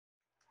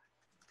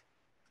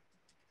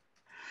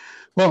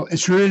Well,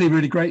 it's really,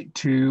 really great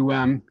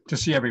to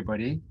see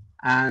everybody,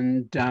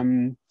 and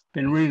been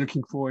really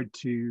looking forward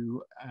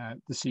to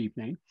this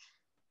evening.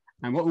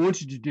 And what we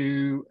wanted to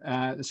do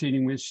this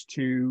evening was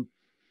to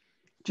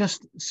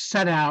just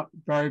set out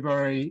very,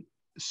 very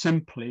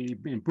simply,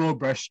 in broad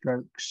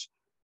brushstrokes,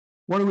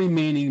 what are we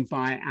meaning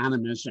by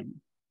animism?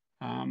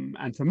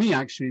 And for me,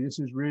 actually, this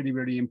is really,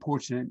 really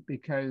important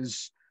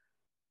because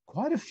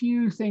quite a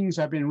few things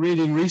I've been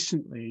reading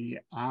recently,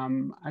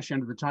 actually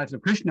under the title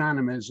of Christian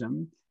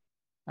animism,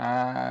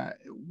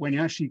 when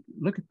you actually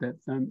look at it,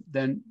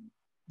 then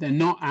they're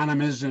not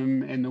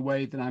animism in the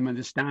way that I'm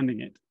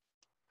understanding it.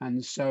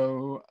 And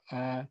so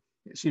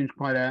it seems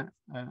quite an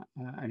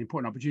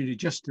important opportunity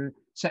just to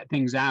set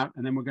things out.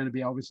 And then we're going to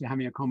be obviously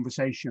having a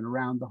conversation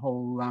around the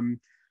whole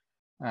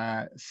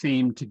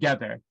theme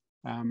together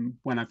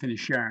when I finish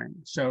sharing.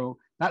 So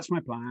that's my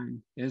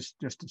plan, is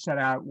just to set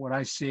out what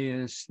I see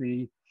as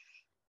the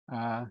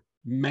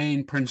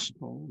main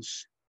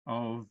principles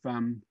of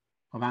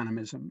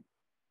animism.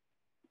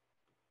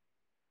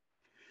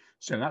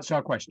 So that's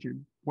our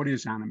question. What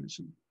is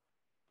animism?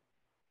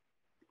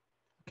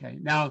 Okay,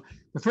 now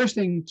the first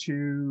thing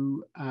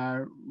to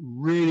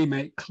really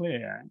make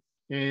clear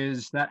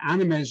is that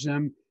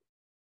animism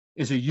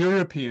is a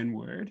European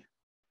word,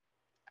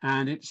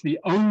 and it's the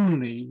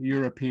only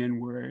European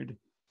word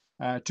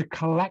to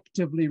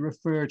collectively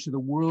refer to the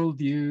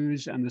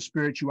worldviews and the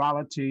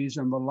spiritualities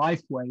and the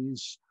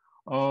lifeways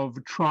of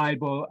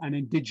tribal and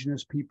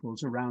indigenous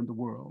peoples around the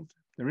world.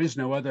 There is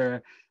no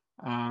other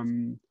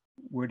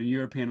word in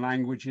European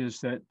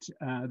languages that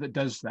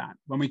does that.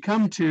 When we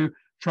come to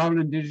tribal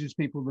and indigenous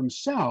people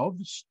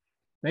themselves,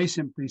 they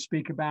simply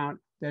speak about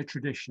their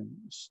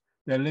traditions.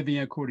 They're living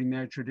according to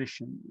their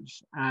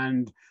traditions.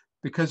 And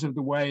because of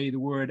the way the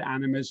word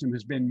animism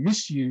has been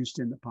misused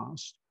in the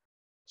past,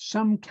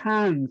 some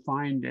can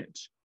find it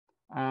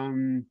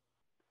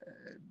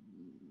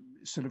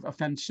sort of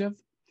offensive.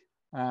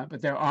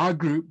 But there are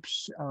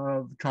groups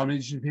of tribal and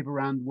indigenous people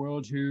around the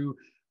world who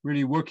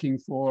really working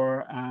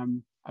for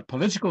a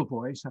political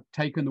voice have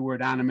taken the word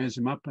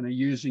animism up and are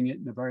using it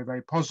in a very,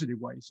 very positive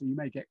way. So you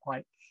may get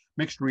quite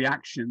mixed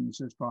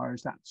reactions as far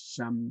as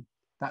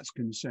that's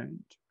concerned.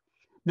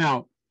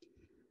 Now,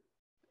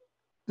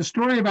 the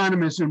story of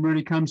animism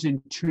really comes in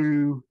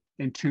two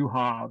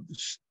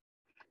halves.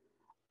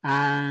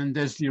 And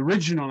there's the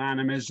original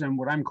animism,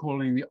 what I'm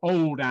calling the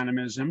old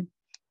animism,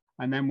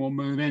 and then we'll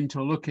move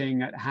into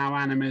looking at how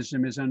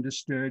animism is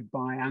understood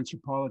by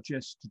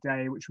anthropologists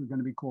today, which we're going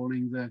to be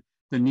calling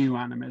the new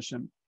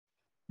animism.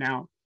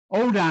 Now,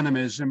 old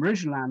animism,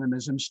 original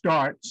animism,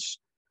 starts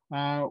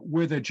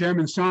with a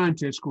German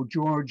scientist called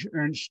George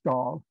Ernst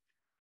Stahl,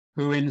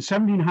 who in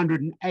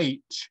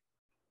 1708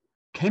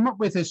 came up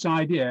with this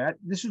idea.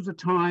 This was a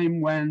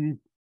time when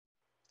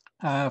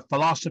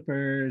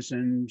philosophers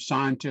and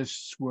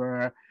scientists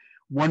were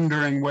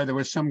wondering whether there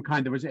was some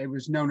kind of, it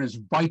was known as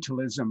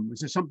vitalism. Was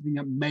there something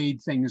that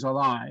made things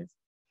alive?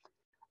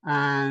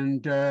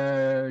 And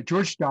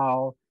George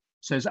Stahl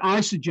says,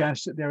 I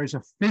suggest that there is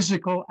a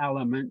physical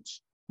element,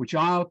 which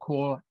I'll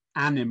call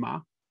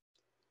anima,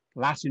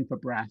 Latin for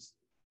breath,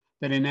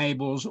 that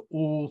enables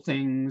all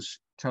things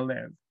to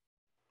live.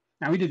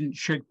 Now, he didn't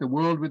shake the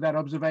world with that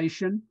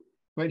observation,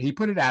 but he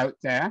put it out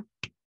there.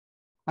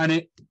 And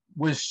it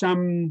was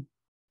some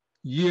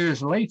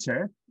years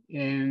later,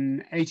 in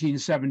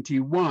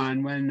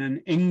 1871, when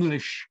an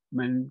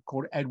Englishman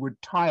called Edward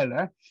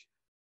Tylor,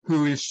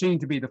 who is seen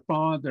to be the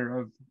father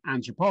of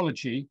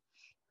anthropology,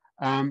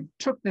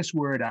 took this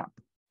word up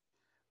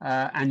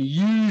and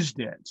used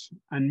it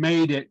and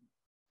made it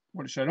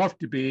what it started off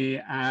to be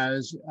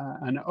as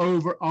an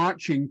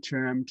overarching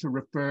term to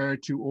refer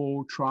to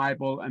all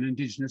tribal and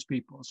indigenous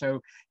people.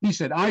 So he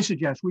said, I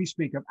suggest we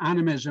speak of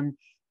animism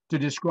to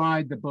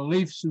describe the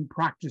beliefs and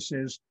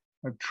practices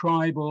of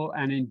tribal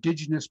and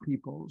indigenous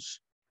peoples,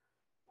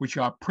 which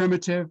are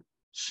primitive,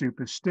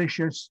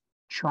 superstitious,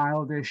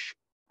 childish,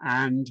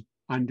 and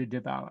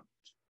underdeveloped.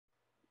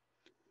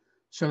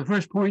 So the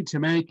first point to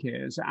make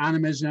is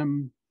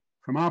animism,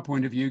 from our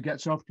point of view,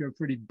 gets off to a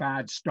pretty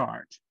bad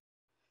start.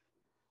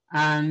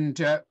 And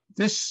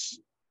this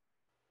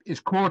is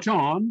caught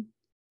on,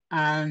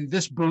 and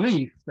this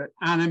belief that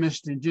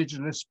animist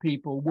indigenous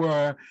people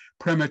were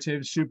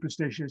primitive,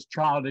 superstitious,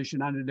 childish,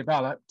 and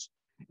underdeveloped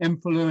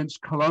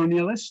influenced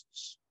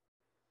colonialists,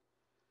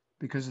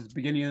 because at the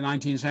beginning of the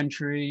 19th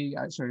century,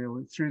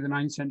 through the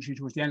 19th century,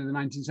 towards the end of the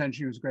 19th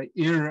century, was a great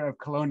era of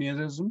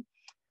colonialism.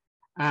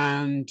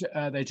 And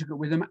they took it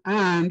with them,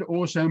 and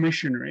also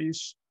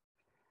missionaries.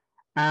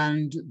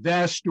 And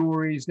their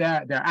stories,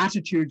 their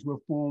attitudes were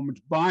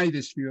formed by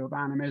this view of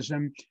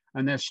animism,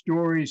 and their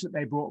stories that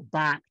they brought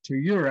back to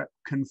Europe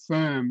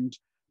confirmed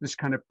this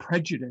kind of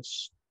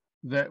prejudice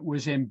that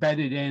was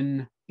embedded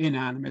in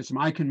animism.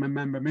 I can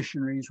remember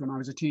missionaries when I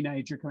was a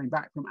teenager coming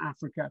back from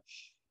Africa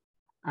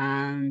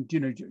and,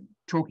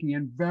 talking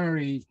in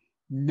very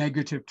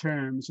negative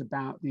terms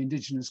about the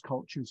indigenous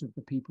cultures of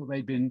the people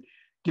they'd been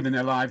given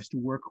their lives to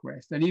work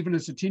with. And even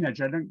as a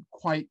teenager, I don't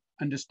quite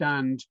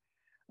understand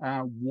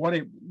what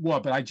it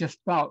was, but I just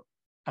felt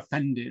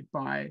offended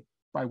by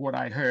what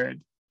I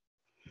heard.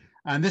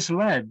 And this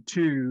led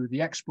to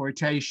the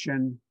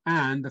exploitation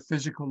and the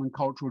physical and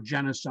cultural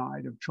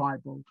genocide of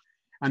tribal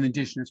and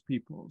indigenous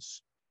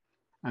peoples.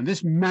 And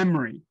this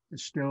memory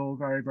is still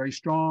very, very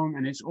strong,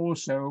 and it's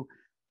also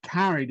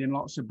carried in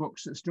lots of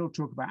books that still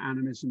talk about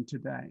animism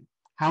today.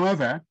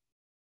 However,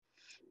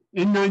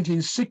 in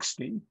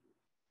 1960,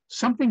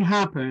 something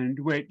happened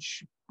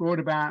which brought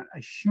about a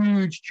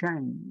huge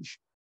change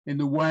in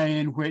the way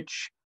in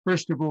which,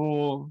 first of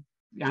all,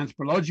 the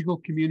anthropological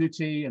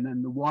community and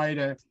then the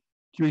wider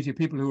community of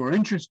people who were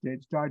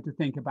interested started to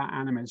think about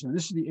animism.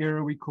 This is the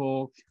era we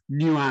call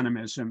New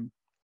Animism.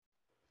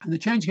 And the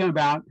change came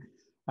about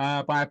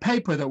by a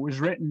paper that was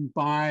written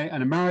by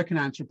an American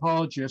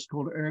anthropologist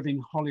called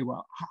Irving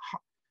Hallowell.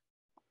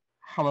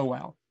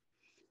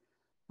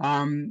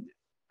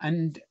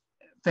 And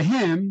for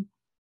him,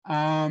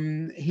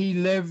 he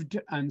lived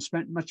and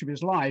spent much of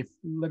his life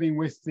living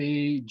with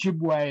the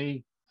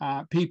Ojibwe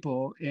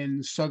people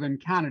in southern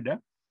Canada.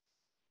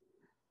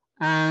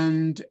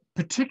 And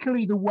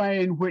particularly the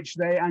way in which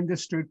they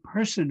understood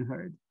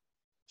personhood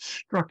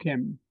struck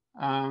him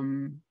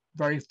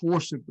very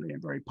forcibly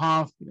and very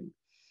powerfully,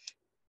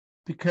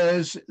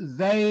 because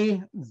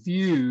they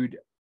viewed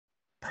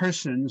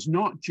persons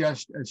not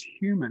just as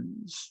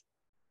humans,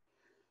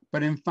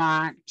 but in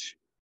fact,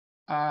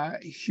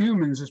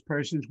 humans as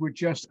persons were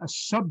just a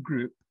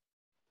subgroup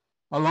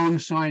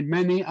alongside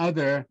many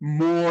other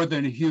more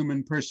than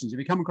human persons. If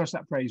you come across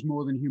that phrase,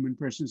 more than human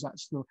persons,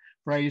 that's the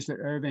phrase that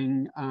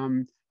Irving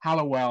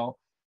Hallowell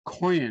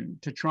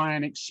coined to try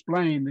and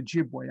explain the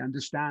Ojibwe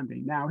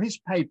understanding. Now, his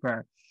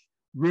paper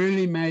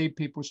really made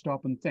people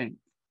stop and think.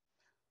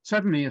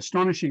 Suddenly,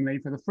 astonishingly,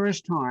 for the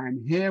first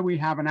time, here we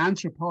have an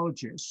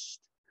anthropologist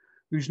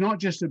who's not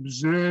just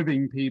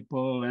observing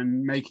people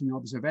and making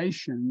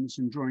observations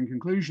and drawing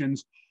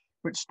conclusions,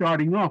 but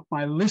starting off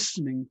by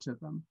listening to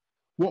them.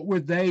 What were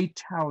they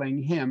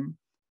telling him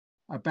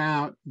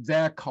about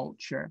their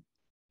culture,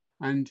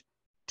 and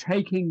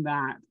taking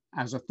that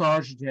as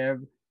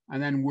authoritative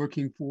and then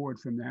working forward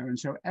from there. And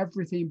so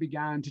everything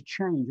began to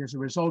change as a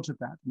result of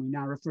that. We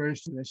now refer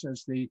to this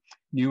as the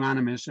New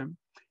Animism.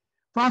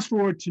 Fast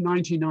forward to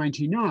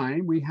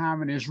 1999, we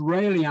have an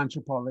Israeli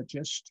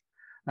anthropologist,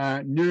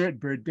 Nurit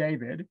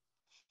Ber-David,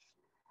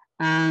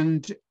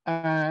 and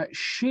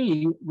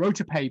she wrote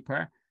a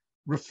paper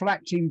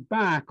reflecting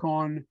back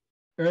on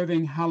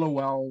Irving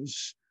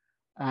Hallowell's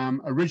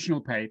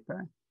original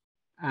paper,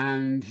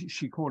 and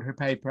she called her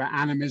paper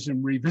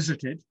Animism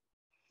Revisited.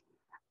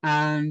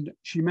 And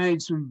she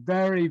made some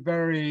very,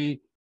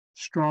 very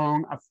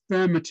strong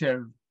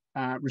affirmative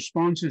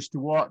responses to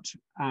what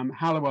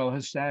Hallowell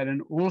has said,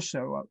 and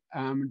also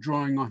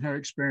drawing on her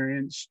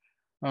experience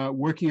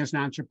working as an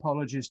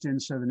anthropologist in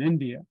southern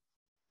India.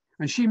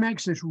 And she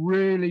makes this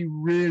really,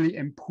 really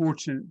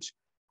important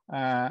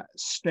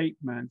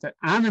statement that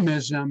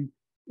animism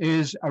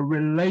is a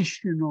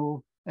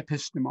relational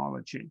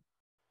epistemology.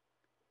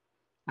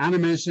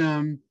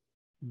 Animism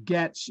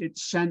gets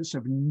its sense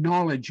of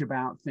knowledge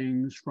about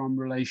things from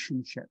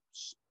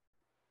relationships.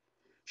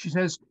 She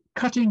says,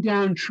 cutting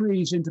down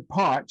trees into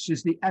parts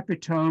is the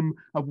epitome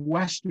of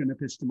Western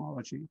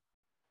epistemology,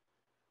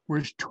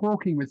 whereas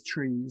talking with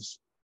trees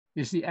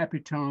is the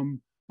epitome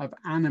of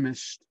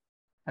animist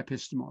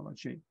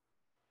epistemology.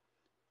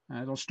 A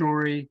little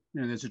story,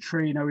 there's a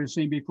tree nobody's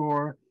seen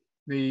before.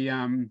 The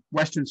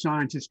Western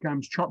scientist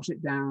comes, chops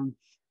it down,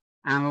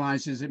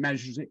 analyzes it,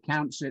 measures it,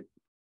 counts it,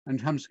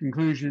 and comes to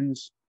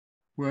conclusions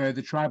where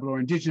the tribal or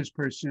indigenous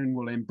person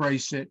will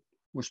embrace it,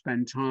 will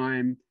spend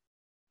time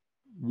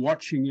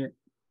watching it,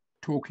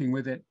 talking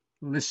with it,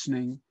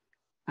 listening,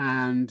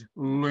 and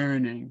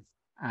learning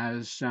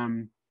as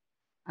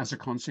a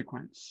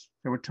consequence.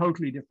 So a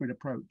totally different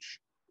approach.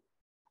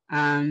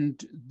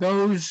 And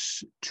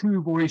those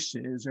two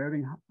voices,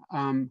 Irving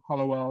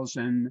Hallowell's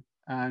and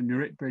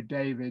Nurit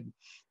Ber-David,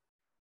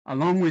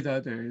 along with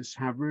others,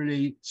 have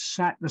really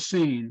set the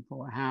scene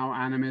for how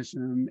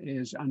animism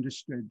is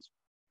understood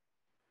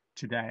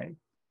today.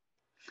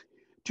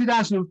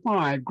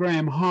 2005,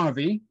 Graham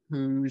Harvey,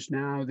 who's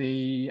now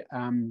the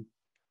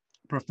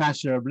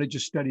professor of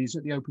religious studies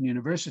at the Open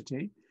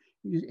University,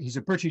 he's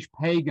a British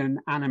pagan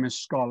animist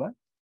scholar,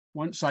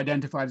 once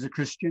identified as a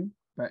Christian,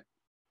 but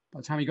by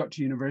the time he got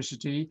to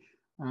university,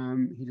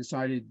 he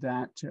decided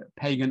that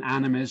pagan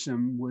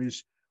animism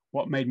was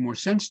what made more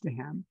sense to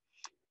him.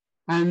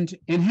 And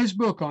in his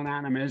book on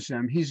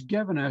animism, he's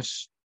given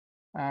us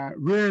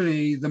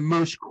really the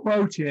most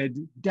quoted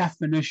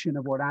definition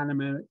of what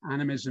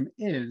animism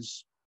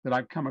is that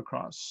I've come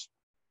across.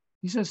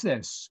 He says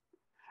this: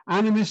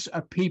 animists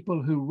are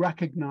people who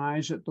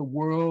recognize that the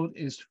world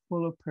is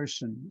full of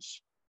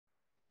persons,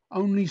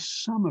 only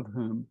some of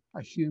whom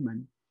are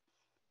human,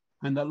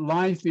 and that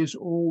life is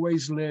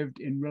always lived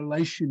in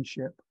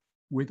relationship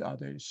with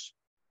others,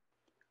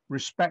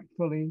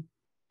 respectfully,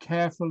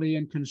 carefully,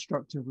 and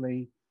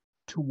constructively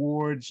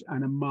towards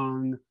and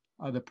among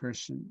other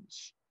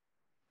persons.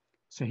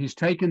 So he's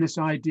taken this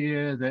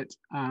idea that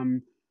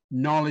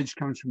knowledge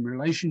comes from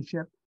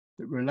relationship,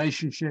 that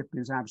relationship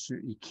is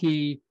absolutely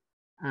key,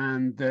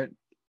 and that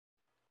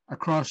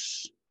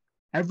across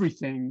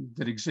everything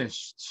that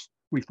exists,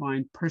 we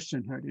find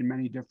personhood in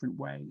many different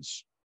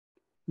ways.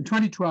 In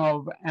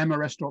 2012, Emma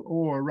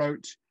Restall-Orr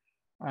wrote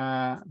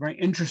a very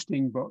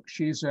interesting book.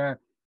 She's a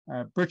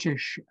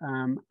British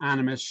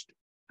animist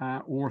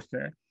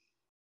author.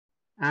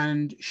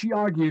 And she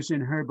argues in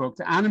her book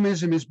that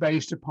animism is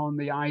based upon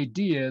the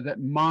idea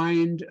that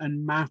mind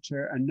and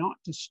matter are not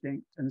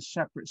distinct and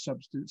separate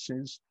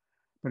substances,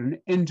 but an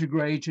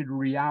integrated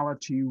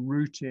reality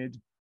rooted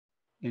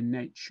in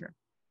nature.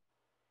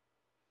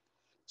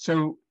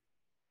 So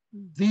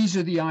these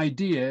are the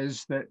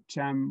ideas that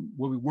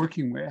we'll be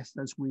working with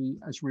as we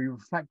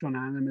reflect on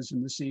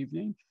animism this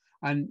evening,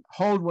 and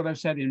hold what I've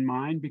said in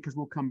mind, because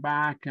we'll come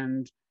back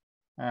and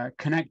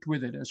connect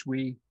with it as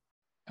we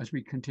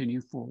continue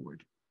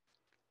forward.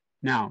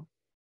 Now,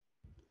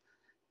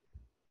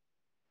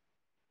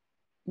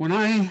 when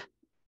I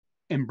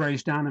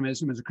embraced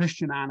animism as a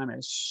Christian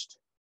animist,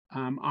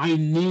 I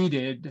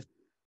needed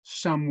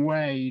some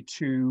way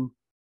to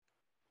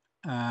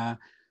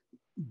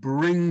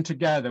bring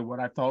together what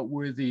I thought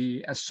were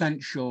the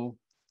essential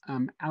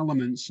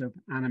elements of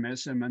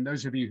animism. And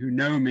those of you who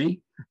know me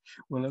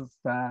will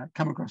have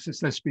come across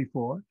this list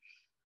before.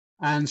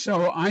 And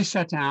so I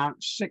set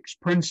out 6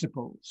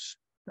 principles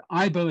that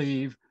I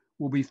believe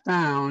will be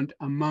found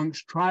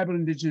amongst tribal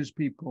indigenous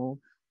people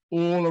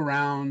all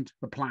around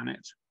the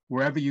planet,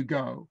 wherever you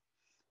go.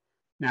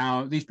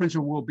 Now, these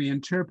principles will be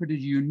interpreted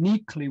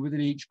uniquely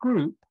within each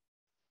group,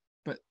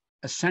 but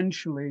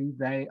essentially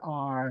they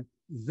are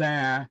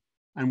there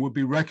and will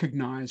be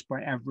recognized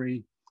by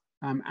every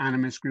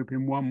animist group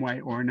in one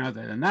way or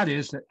another. And that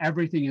is that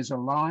everything is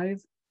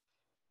alive,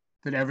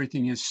 that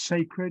everything is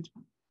sacred,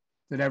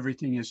 that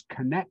everything is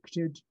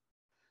connected,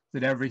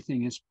 that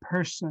everything is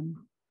person,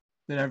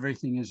 that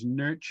everything is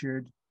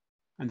nurtured,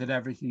 and that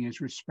everything is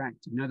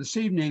respected. Now, this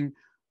evening,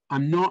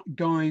 I'm not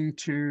going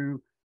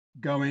to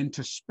go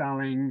into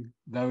spelling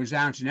those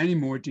out in any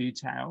more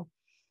detail,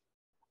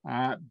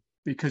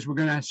 because we're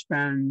going to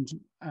spend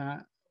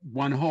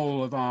one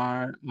whole of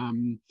our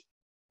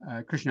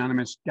Christian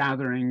animist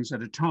gatherings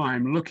at a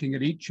time looking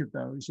at each of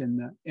those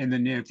in the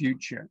near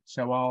future.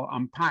 So I'll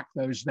unpack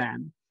those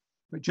then.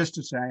 But just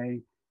to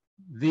say,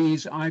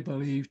 these I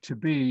believe to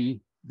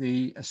be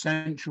the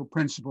essential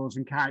principles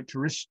and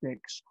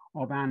characteristics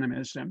of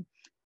animism.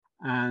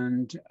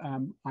 And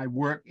I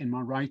work in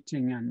my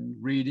writing and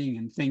reading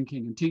and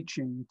thinking and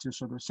teaching to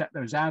sort of set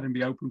those out and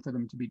be open for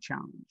them to be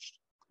challenged.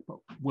 But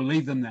we'll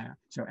leave them there.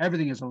 So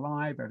everything is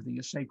alive, everything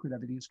is sacred,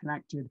 everything is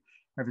connected,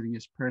 everything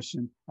is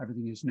person,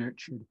 everything is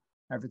nurtured,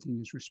 everything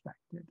is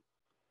respected.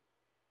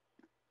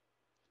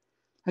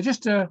 And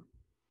just a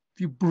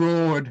few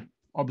broad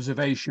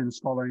observations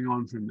following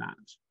on from that.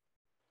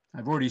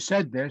 I've already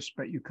said this,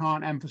 but you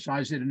can't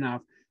emphasize it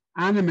enough.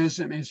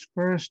 Animism is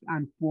first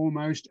and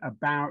foremost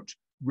about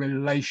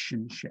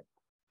relationship.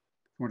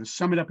 If you want to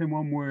sum it up in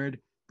one word,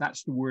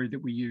 that's the word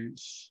that we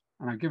use.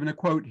 And I've given a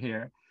quote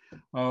here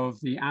of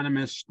the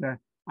animist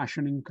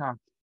Ashaninka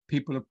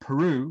people of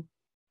Peru.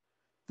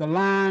 The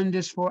land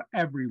is for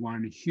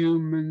everyone,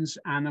 humans,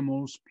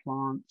 animals,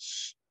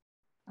 plants,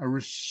 a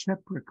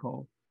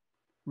reciprocal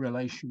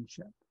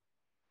relationship.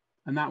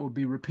 And that will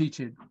be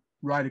repeated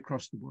right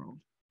across the world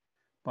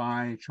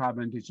by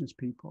tribal indigenous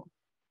people.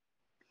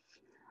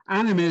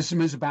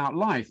 Animism is about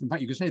life. In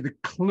fact, you could say the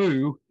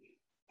clue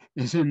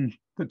is in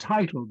the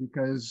title,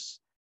 because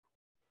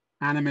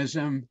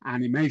animism,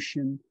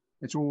 animation,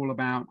 it's all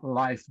about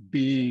life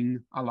being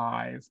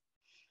alive.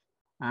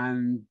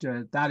 And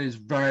that is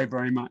very,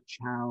 very much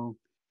how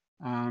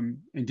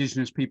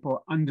indigenous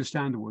people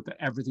understand the world, that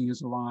everything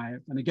is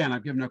alive. And again,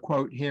 I've given a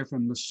quote here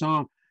from the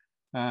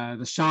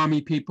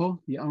Sami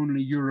people, the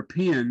only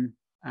European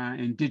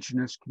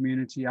indigenous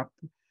community up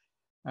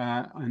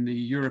in the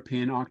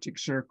European Arctic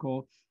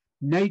Circle.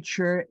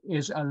 Nature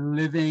is a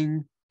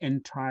living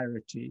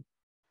entirety.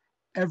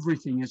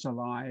 Everything is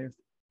alive,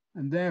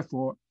 and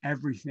therefore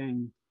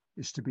everything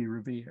is to be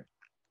revered.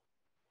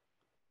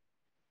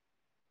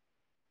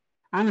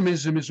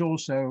 Animism is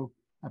also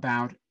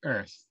about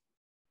earth.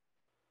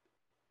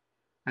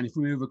 And if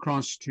we move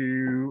across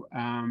to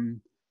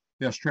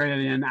the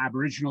Australian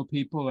Aboriginal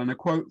people, and a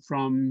quote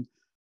from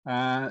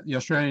the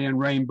Australian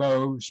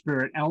Rainbow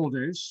Spirit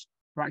Elders,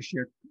 who are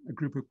actually a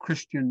group of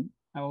Christian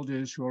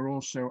elders who are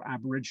also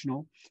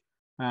Aboriginal.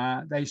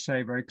 They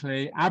say very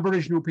clearly,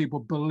 Aboriginal people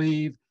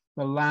believe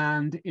the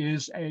land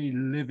is a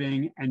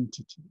living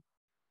entity.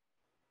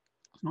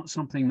 It's not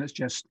something that's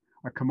just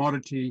a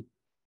commodity,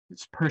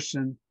 it's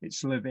person,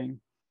 it's living.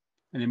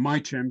 And in my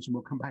terms, and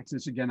we'll come back to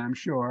this again, I'm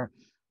sure,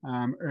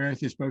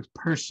 Earth is both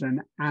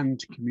person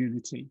and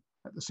community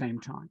at the same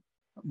time.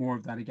 But more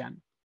of that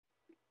again.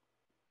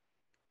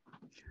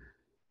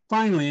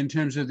 Finally, in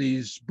terms of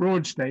these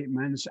broad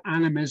statements,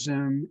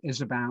 animism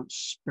is about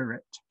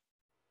spirit.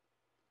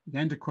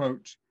 Again, to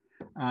quote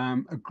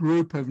a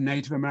group of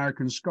Native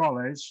American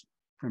scholars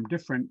from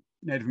different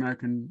Native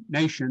American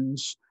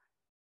nations,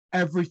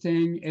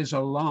 everything is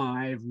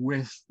alive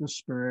with the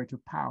spirit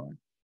of power.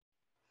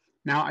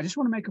 Now, I just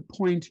want to make a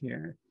point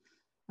here,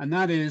 and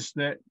that is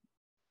that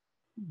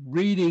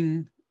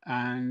reading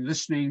and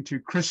listening to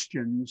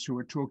Christians who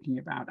are talking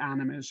about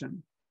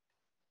animism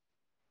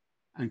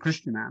and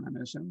Christian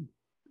animism,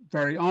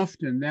 very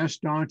often their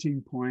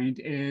starting point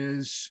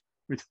is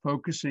with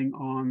focusing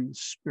on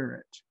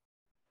spirit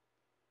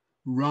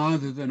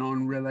rather than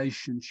on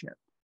relationship.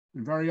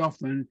 And very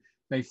often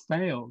they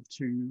fail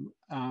to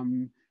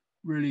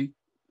really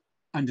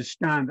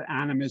understand that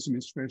animism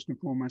is first and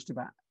foremost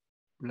about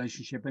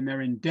relationship, and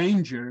they're in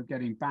danger of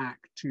getting back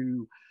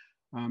to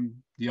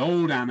the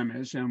old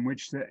animism,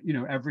 which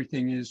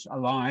everything is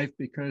alive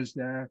because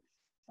they're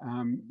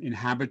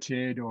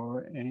inhabited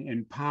or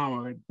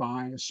empowered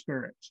by a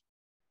spirit.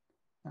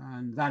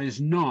 And that is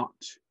not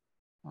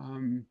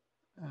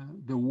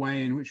the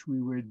way in which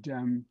we would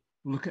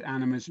look at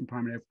animism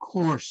primarily. Of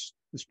course,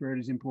 the spirit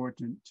is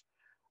important.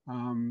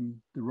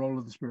 The role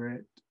of the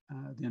spirit,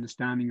 the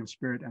understanding of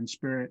spirit and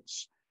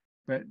spirits,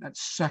 but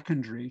that's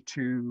secondary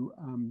to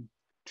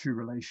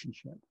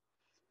relationship.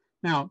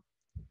 Now,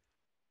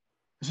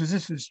 so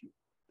this is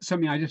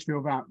something I just feel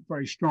about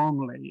very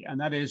strongly, and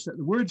that is that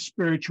the word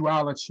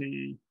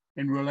spirituality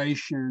in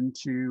relation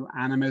to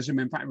animism,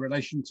 in fact, in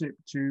relation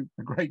to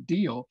a great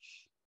deal,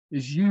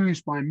 is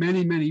used by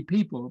many, many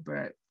people,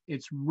 but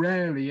it's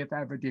rarely, if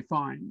ever,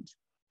 defined.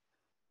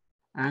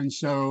 And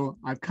so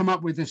I've come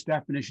up with this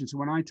definition. So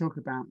when I talk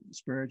about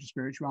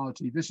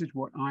spirituality, this is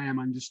what I am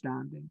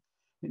understanding.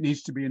 It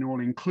needs to be an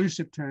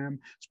all-inclusive term.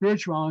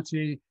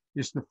 Spirituality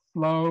is the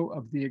flow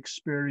of the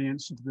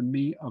experience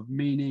of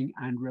meaning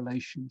and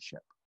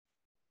relationship.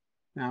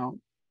 Now,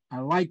 I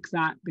like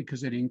that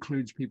because it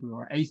includes people who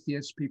are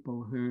atheists,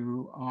 people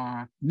who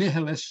are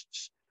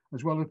nihilists,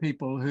 as well as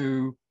people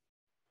who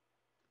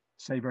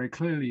say very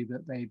clearly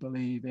that they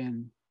believe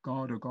in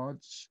God or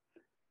gods.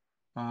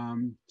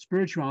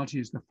 Spirituality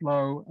is the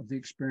flow of the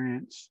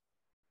experience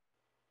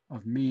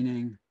of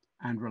meaning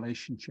and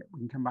relationship. We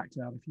can come back to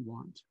that if you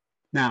want.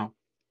 Now,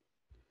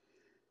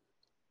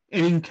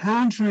 in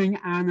encountering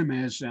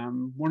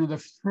animism, one of the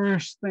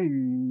first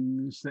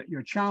things that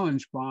you're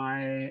challenged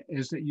by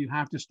is that you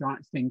have to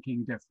start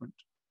thinking different.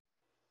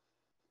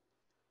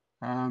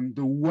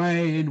 The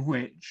way in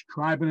which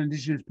tribal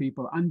indigenous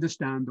people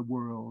understand the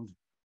world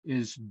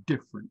is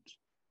different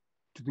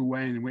to the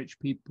way in which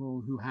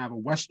people who have a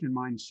Western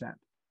mindset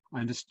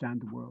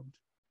understand the world.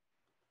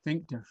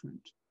 Think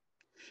different.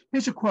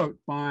 Here's a quote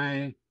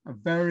by a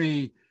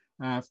very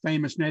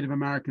famous Native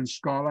American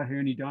scholar who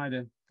only died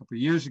a couple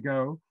of years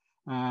ago,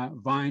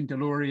 Vine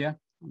Deloria,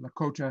 a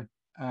Lakota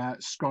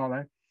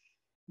scholar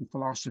and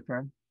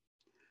philosopher.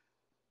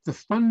 The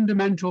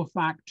fundamental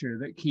factor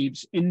that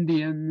keeps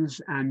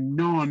Indians and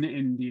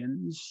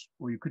non-Indians,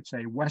 or you could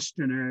say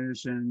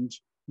Westerners and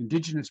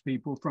indigenous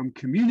people, from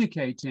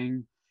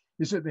communicating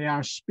is that they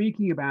are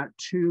speaking about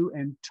two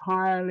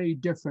entirely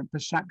different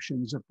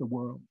perceptions of the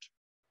world.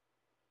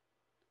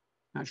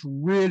 That's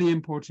really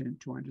important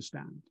to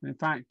understand. In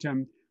fact,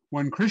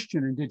 one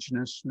Christian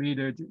indigenous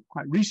leader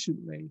quite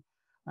recently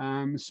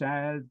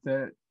said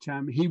that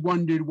he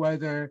wondered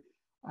whether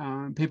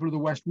people of the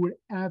West would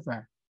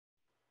ever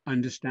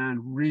understand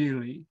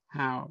really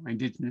how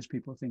indigenous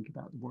people think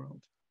about the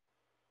world.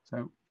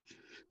 So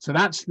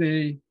that's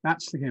the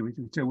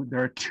game. So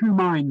there are two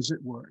minds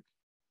at work.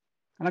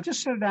 And I've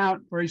just set it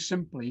out very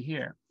simply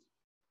here.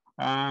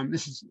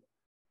 This is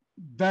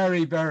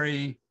very,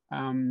 very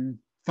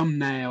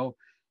thumbnail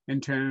in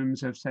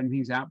terms of setting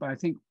things out, but I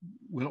think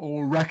we'll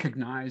all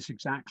recognize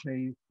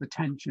exactly the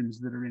tensions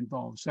that are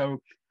involved. So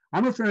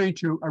I'm referring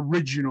to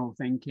original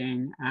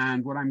thinking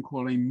and what I'm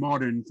calling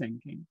modern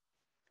thinking.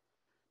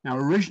 Now,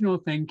 original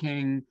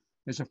thinking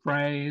is a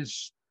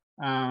phrase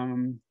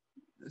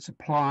that's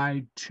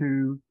applied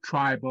to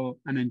tribal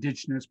and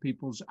indigenous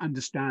people's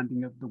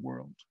understanding of the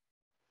world.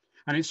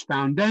 And its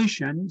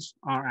foundations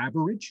are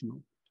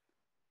Aboriginal.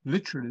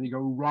 Literally, they go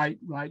right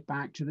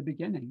back to the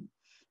beginning.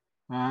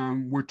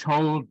 We're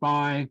told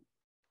by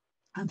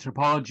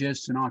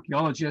anthropologists and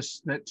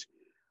archaeologists that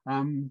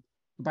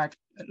back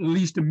at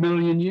least 1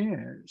 million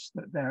years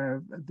that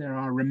there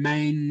are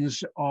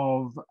remains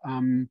of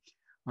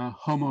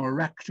Homo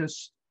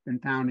erectus been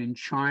found in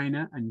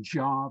China and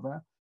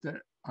Java that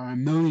are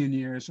 1 million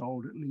years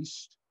old at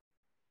least.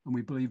 And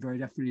we believe very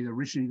definitely that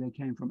originally they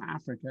came from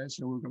Africa.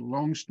 So we've got a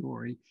long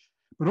story.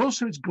 But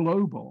also it's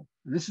global.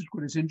 And this is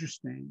what is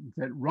interesting,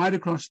 that right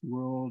across the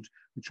world,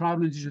 the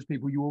tribal indigenous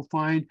people, you will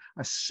find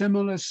a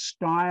similar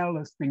style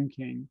of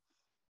thinking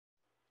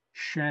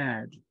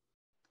shared.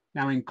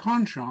 Now, in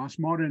contrast,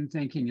 modern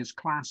thinking is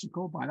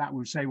classical. By that,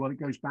 we'll say, well, it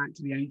goes back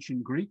to the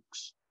ancient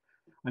Greeks.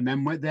 And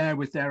then we're there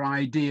with their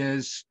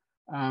ideas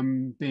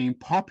being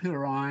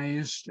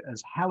popularized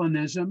as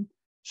Hellenism,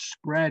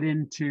 spread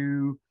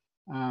into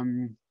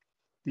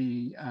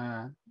the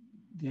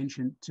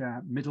ancient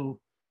Middle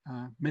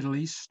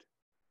East,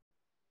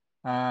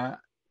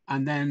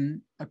 and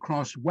then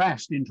across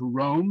west into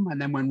Rome. And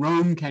then when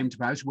Rome came to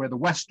power, where the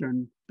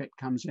Western bit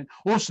comes in.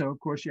 Also, of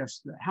course,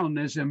 yes, the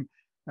Hellenism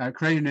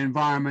created an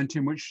environment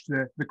in which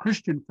the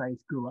Christian faith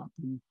grew up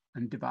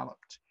and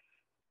developed.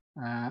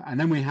 And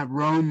then we have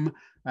Rome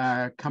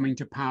coming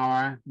to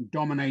power,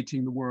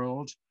 dominating the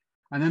world.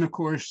 And then, of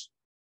course,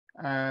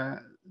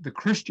 the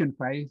Christian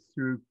faith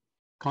through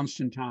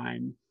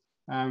Constantine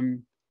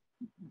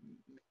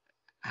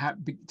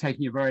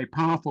taking a very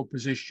powerful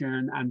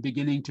position and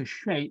beginning to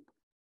shape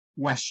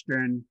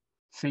Western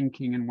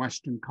thinking and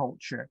Western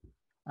culture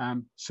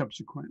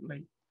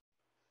subsequently.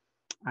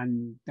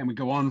 And then we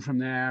go on from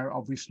there,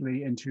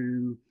 obviously,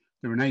 into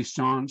the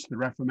Renaissance, the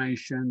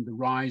Reformation, the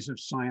rise of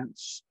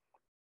science,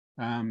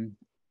 and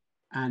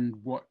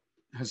what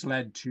has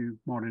led to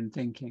modern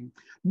thinking.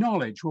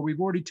 Knowledge, well,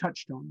 we've already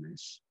touched on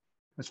this.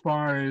 As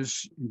far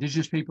as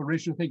indigenous people,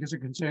 original thinkers are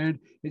concerned,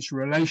 it's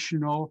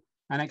relational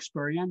and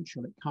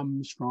experiential. It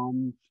comes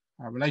from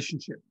our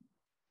relationship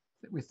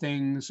with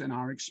things and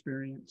our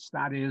experience.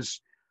 That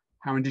is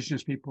how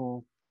indigenous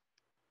people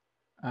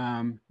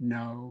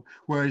know.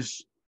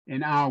 Whereas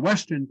in our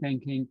Western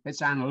thinking,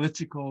 it's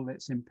analytical,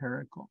 it's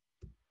empirical.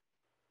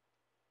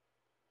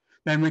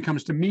 Then when it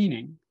comes to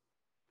meaning,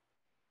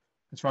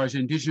 as far as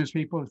indigenous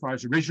people, as far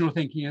as original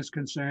thinking is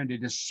concerned,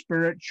 it is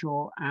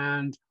spiritual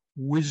and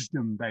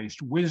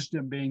wisdom-based.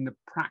 Wisdom being the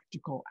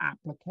practical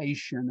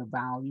application of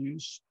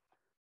values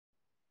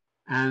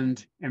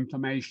and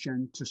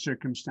information to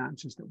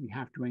circumstances that we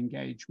have to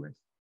engage with.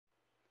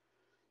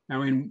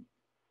 Now, in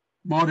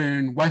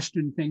modern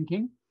Western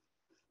thinking,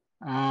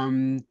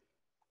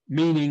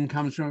 meaning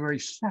comes from a very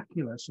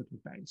secular sort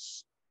of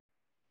base.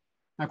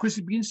 Now, of course,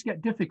 it begins to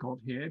get difficult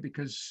here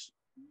because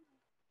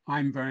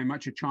I'm very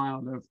much a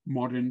child of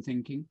modern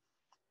thinking.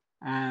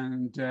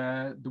 And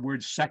the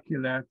word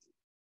secular,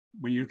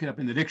 when you look it up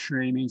in the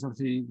dictionary, means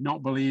obviously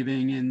not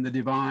believing in the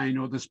divine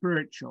or the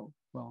spiritual.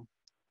 Well,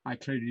 I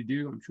clearly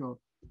do. I'm sure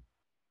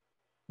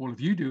all of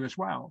you do as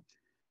well.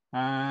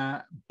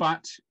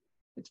 But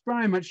it's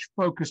very much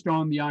focused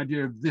on the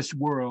idea of this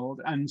world.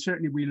 And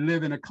certainly we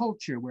live in a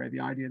culture where the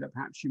idea that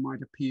perhaps you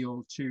might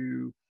appeal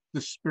to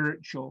the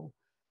spiritual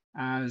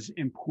as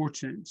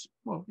important,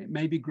 well, it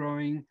may be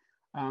growing,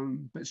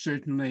 but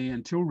certainly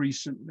until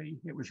recently,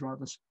 it was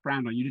rather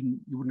frowned on. You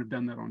wouldn't have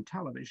done that on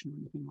television or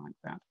anything like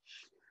that.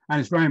 And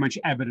it's very much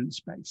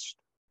evidence-based.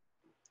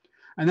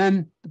 And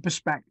then the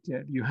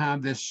perspective, you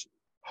have this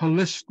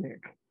holistic,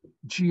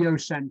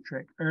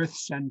 geocentric,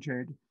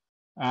 earth-centered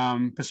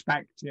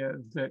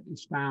perspective that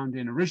is found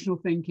in original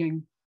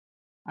thinking,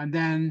 and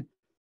then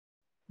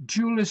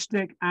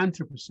dualistic,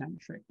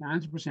 anthropocentric. Now,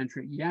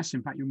 anthropocentric, yes,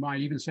 in fact, you might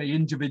even say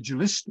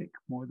individualistic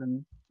more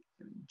than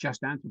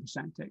just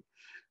anthropocentric.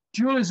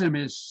 Dualism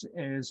is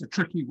a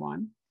tricky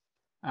one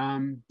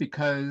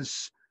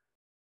because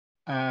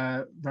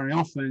very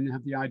often you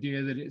have the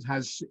idea that it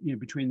has,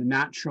 between the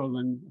natural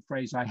and a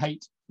phrase I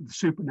hate, the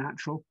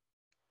supernatural,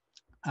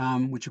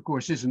 which of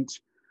course isn't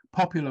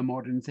popular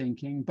modern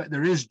thinking, but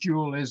there is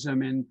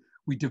dualism in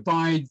we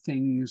divide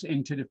things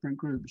into different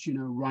groups,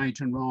 right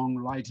and wrong,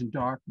 light and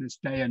darkness,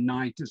 day and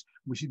night, as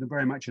we see them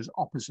very much as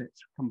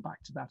opposites. We'll come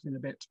back to that in a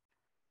bit.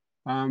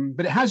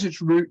 But it has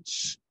its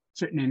roots,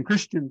 certainly in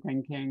Christian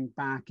thinking,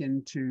 back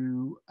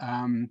into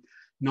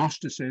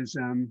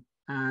Gnosticism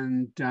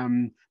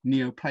and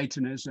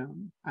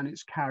Neoplatonism, and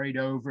it's carried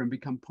over and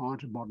become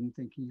part of modern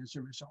thinking as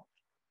a result.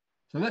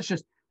 So that's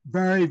just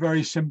very,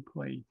 very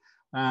simply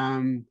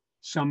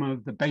some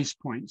of the base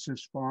points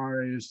as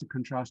far as the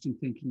contrasting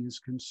thinking is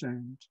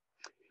concerned.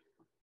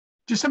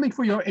 Just something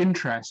for your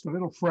interest, a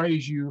little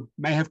phrase you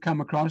may have come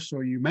across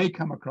or you may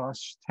come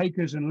across,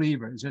 takers and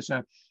leavers. There's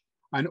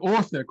an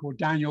author called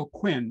Daniel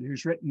Quinn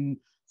who's written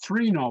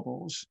 3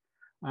 novels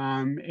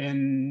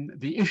in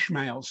the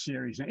Ishmael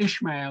series. Now,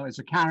 Ishmael is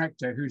a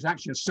character who's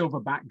actually a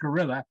silverback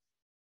gorilla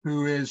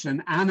who is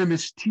an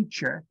animist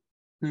teacher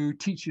who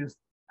teaches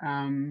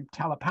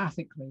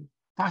telepathically,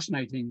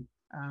 fascinating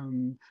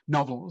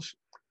novels.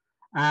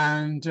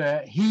 And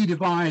he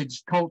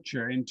divides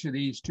culture into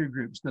these 2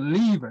 groups. The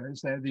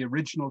leavers, they're the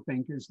original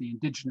thinkers, the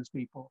indigenous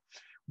people,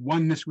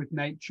 oneness with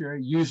nature,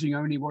 using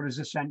only what is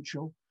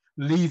essential,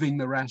 leaving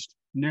the rest,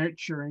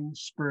 nurturing,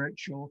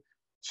 spiritual,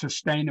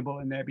 sustainable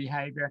in their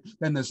behavior.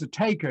 Then there's the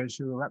takers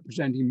who are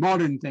representing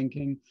modern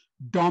thinking,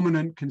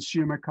 dominant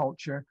consumer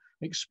culture,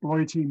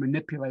 exploiting,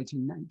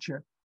 manipulating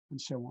nature, and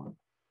so on.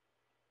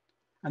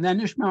 And then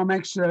Ishmael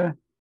makes a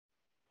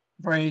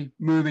very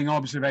moving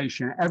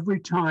observation. Every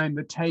time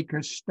the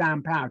takers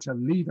stamp out a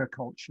leaver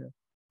culture,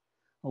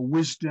 a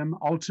wisdom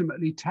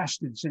ultimately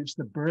tested since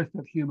the birth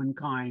of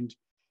humankind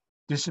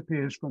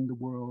disappears from the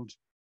world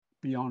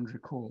beyond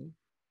recall.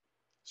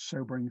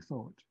 Sobering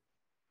thought.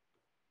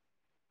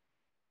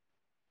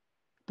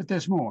 But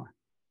there's more.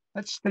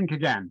 Let's think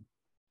again.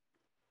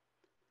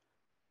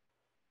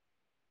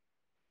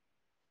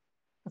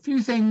 A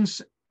few things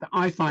that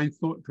I find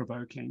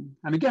thought-provoking.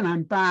 And again,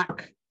 I'm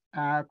back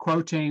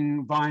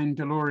quoting Vine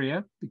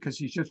Deloria because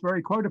he's just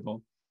very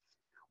quotable.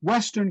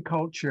 Western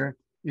culture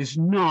is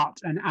not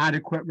an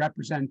adequate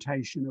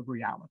representation of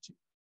reality.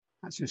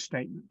 That's his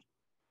statement.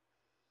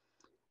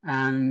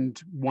 And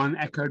one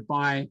echoed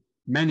by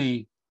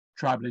many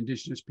tribal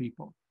indigenous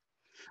people.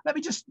 Let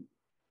me just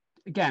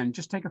again,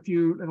 just take a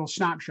few little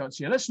snapshots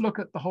here. Let's look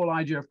at the whole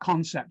idea of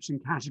concepts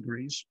and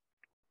categories.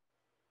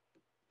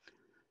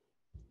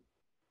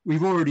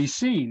 We've already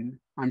seen,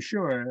 I'm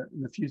sure,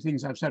 in a few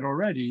things I've said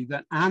already,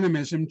 that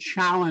animism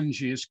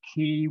challenges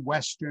key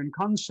Western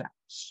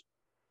concepts.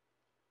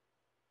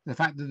 The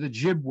fact that the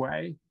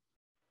Ojibwe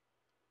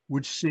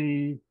would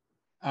see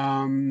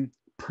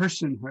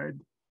personhood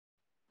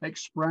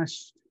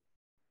expressed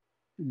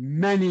in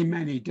many,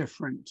 many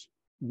different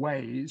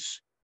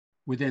ways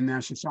within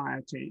their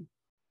society.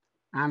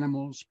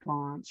 Animals,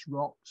 plants,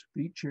 rocks,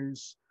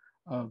 features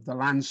of the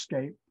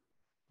landscape,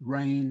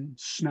 rain,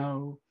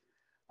 snow,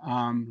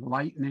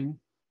 lightning,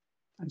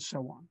 and so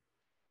on.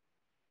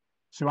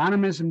 So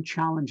animism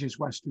challenges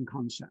Western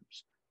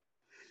concepts.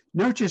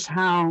 Notice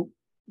how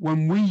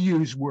when we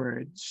use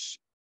words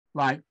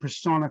like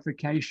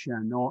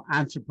personification or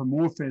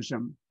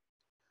anthropomorphism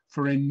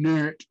for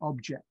inert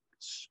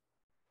objects,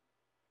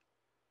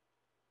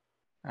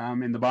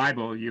 in the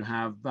Bible, you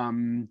have,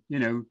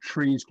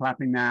 trees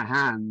clapping their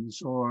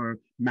hands or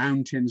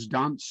mountains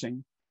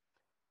dancing.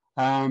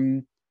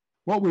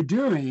 What we're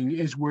doing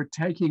is we're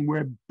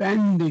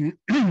bending,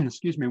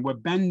 we're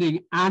bending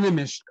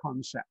animist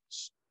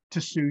concepts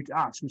to suit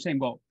us. We're saying,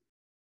 well,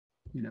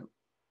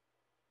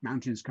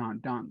 mountains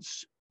can't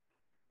dance.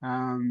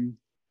 And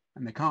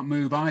they can't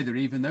move either,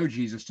 even though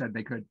Jesus said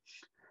they could.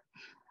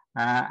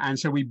 And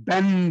so we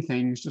bend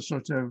things to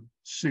sort of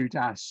suit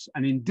us.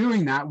 And in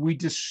doing that, we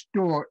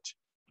distort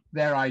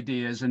their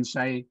ideas and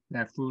say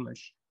they're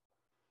foolish.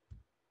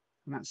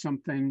 And that's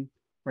something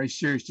very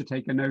serious to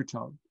take a note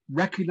of.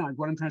 Recognize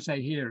what I'm trying to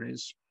say here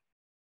is,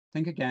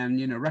 think again,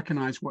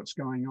 recognize what's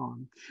going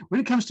on.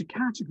 When it comes to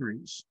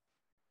categories,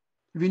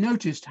 have you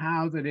noticed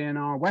how that in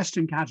our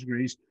Western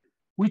categories,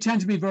 we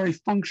tend to be very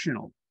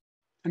functional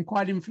and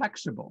quite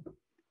inflexible?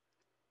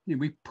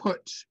 We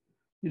put,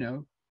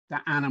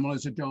 that animal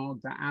is a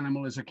dog, that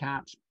animal is a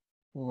cat,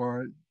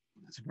 or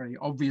that's a very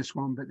obvious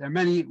one, but there are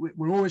many,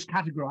 we're always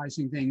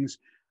categorizing things,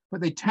 but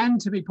they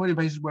tend to be put in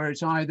places where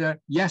it's either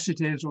yes, it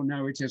is, or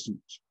no, it isn't.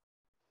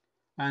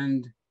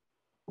 And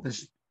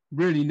there's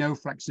really no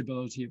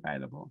flexibility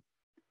available.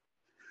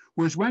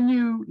 Whereas when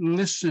you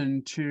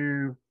listen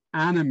to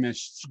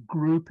animists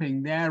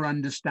grouping their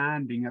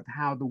understanding of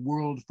how the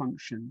world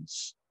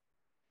functions,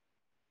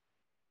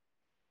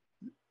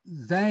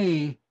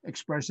 they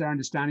express their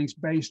understandings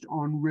based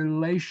on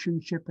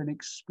relationship and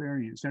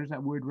experience. There's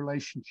that word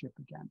relationship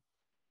again.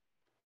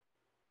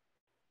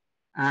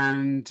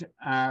 And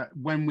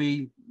when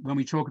we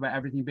talk about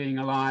everything being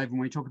alive, and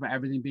we talk about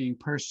everything being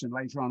person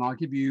later on, I'll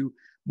give you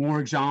more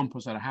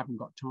examples that I haven't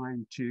got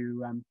time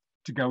to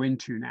go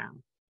into now.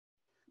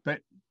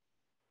 But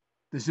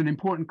there's an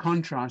important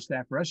contrast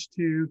there for us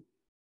to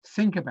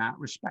think about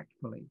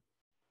respectfully.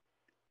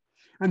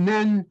 And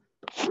then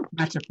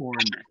metaphor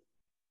in there.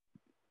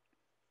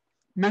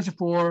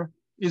 Metaphor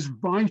is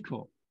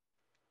vital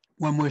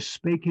when we're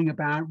speaking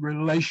about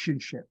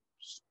relationships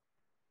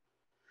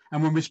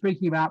and when we're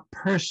speaking about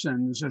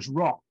persons as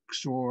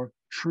rocks or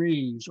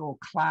trees or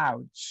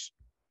clouds.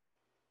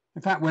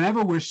 In fact,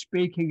 whenever we're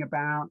speaking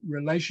about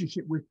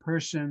relationship with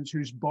persons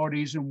whose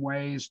bodies and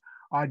ways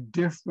are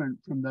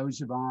different from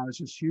those of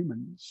ours as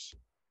humans.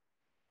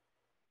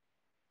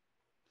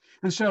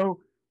 And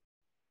so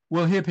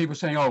we'll hear people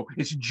saying, oh,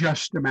 it's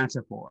just a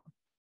metaphor,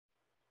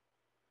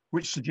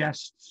 which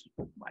suggests,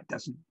 well,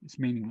 it's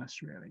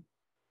meaningless really.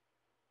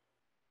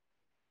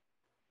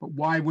 But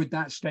why would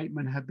that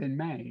statement have been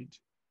made?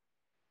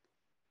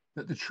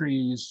 That the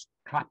trees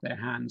clap their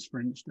hands, for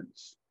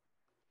instance.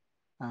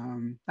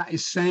 That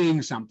is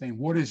saying something.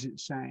 What is it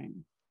saying?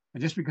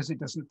 And just because it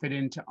doesn't fit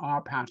into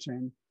our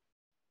pattern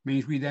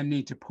means we then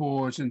need to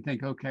pause and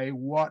think, okay,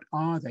 what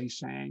are they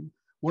saying?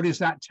 What is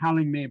that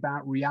telling me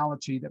about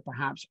reality that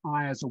perhaps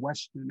I as a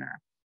Westerner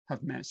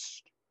have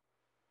missed?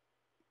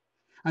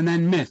 And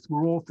then myth,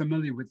 we're all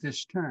familiar with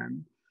this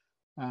term.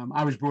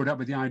 I was brought up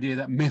with the idea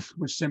that myth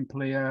was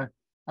simply a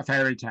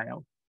fairy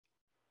tale.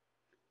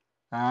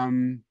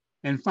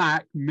 In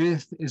fact,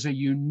 myth is a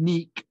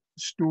unique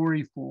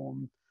story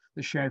form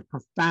that shares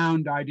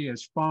profound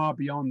ideas far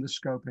beyond the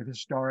scope of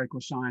historic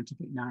or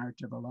scientific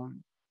narrative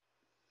alone.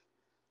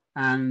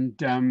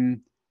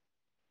 And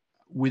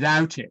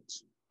without it,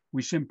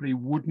 we simply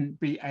wouldn't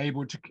be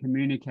able to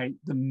communicate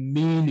the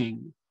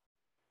meaning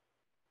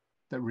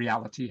that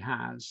reality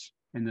has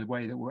in the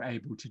way that we're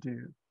able to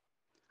do.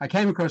 I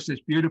came across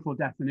this beautiful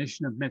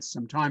definition of myth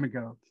some time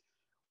ago,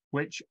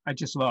 which I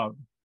just love.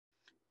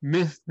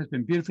 Myth has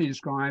been beautifully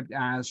described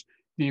as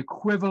the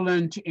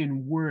equivalent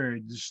in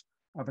words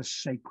of a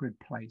sacred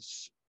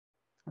place.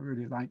 I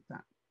really like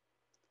that.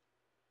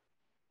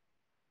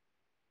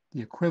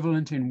 The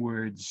equivalent in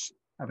words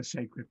of a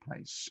sacred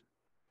place.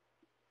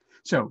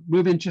 So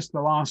moving just to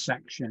the last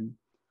section,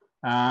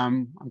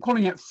 I'm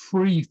calling it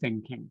free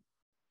thinking.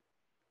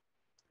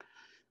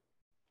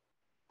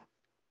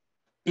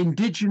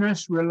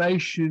 Indigenous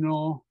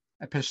relational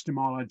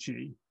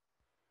epistemology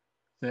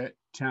that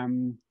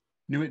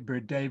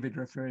Nuitberd David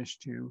refers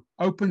to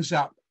opens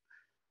up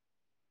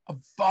of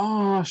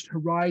vast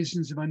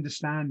horizons of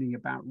understanding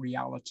about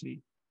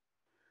reality,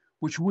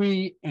 which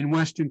we in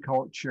Western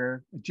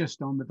culture are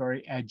just on the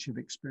very edge of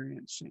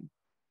experiencing.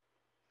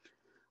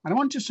 And I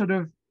want to sort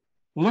of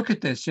look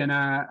at this in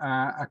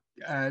a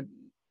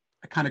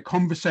kind of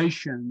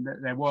conversation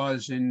that there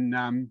was in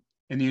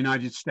the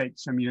United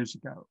States some years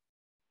ago.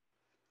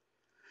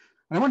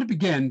 And I want to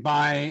begin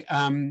by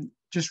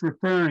just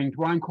referring to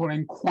what I'm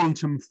calling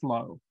quantum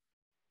flow.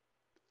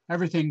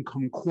 Everything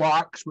from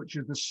quarks, which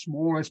are the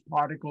smallest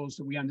particles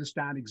that we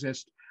understand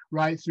exist,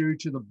 right through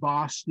to the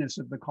vastness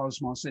of the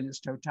cosmos in its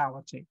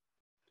totality.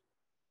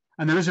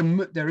 And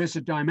there is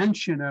a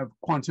dimension of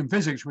quantum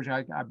physics, which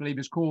I believe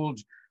is called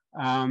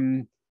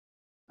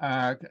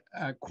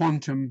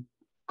quantum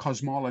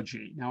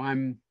cosmology. Now,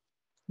 I'm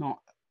not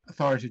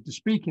authoritative to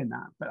speak in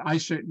that, but I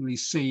certainly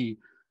see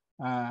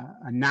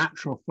a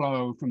natural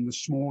flow from the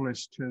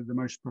smallest to the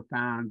most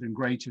profound and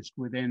greatest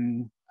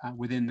within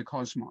the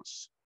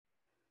cosmos.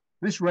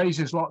 This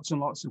raises lots and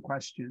lots of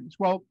questions.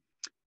 Well,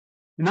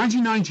 in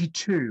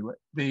 1992, at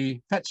the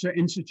Fetzer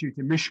Institute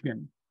in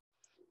Michigan,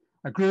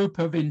 a group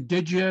of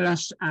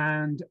indigenous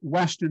and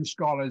Western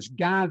scholars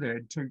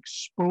gathered to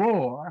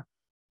explore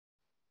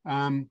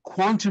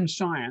quantum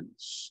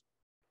science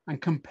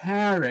and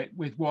compare it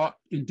with what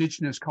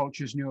indigenous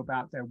cultures knew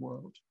about their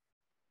world.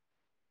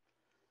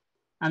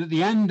 And at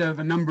the end of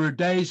a number of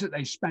days that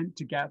they spent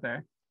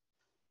together,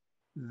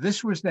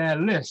 this was their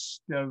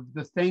list of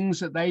the things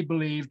that they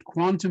believed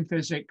quantum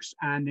physics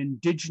and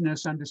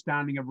indigenous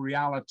understanding of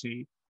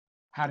reality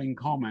had in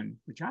common,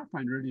 which I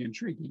find really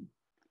intriguing.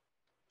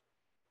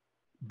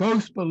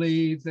 Both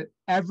believe that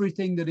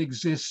everything that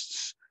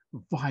exists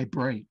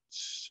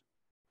vibrates.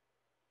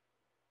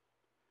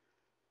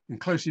 And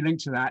closely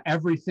linked to that,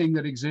 everything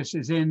that exists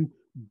is in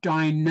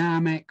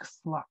dynamic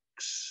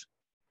flux,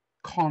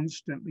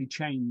 constantly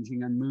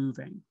changing and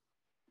moving.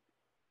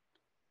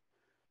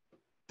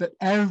 That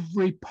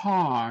every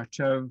part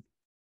of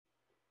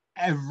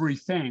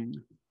everything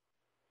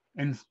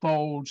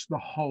enfolds the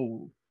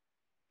whole.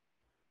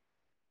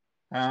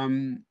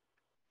 Not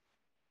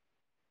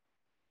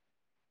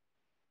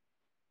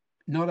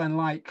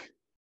unlike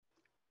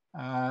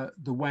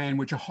the way in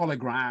which a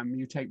hologram,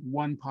 you take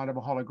one part of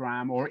a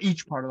hologram, or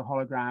each part of the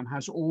hologram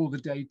has all the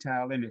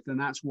detail in it, and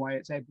that's why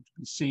it's able to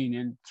be seen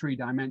in 3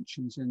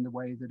 dimensions in the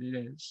way that it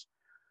is.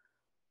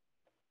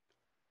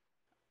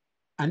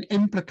 An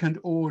implicant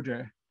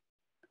order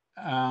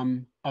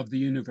of the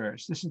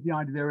universe. This is the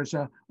idea. There is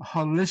a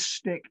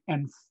holistic,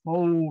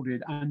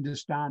 enfolded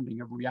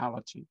understanding of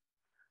reality,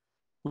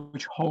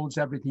 which holds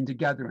everything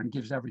together and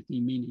gives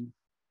everything meaning.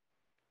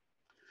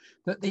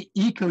 That the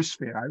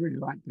ecosphere, I really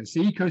like this,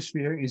 the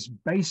ecosphere is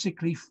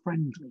basically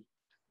friendly.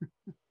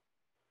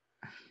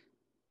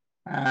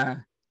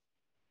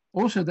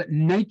 Also that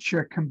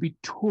nature can be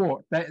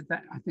taught. That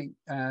I think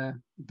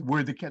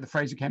the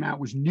phrase that came out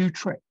was new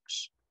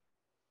tricks.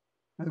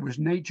 In other words,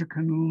 nature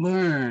can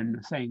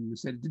learn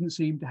things that it didn't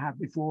seem to have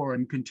before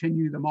and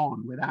continue them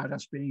on without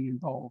us being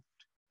involved,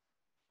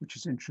 which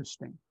is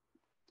interesting.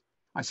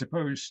 I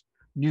suppose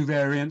new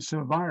variants of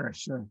a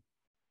virus are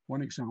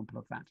one example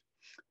of that.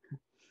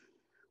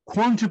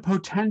 Quantum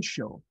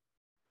potential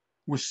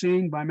was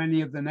seen by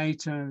many of the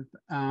native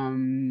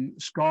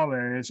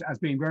scholars as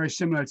being very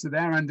similar to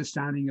their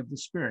understanding of the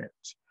spirit.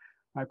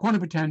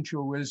 Quantum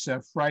potential was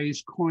a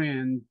phrase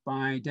coined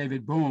by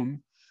David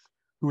Bohm,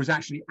 who was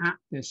actually at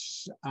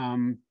this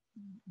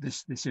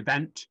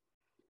event.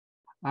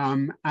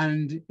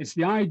 And it's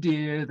the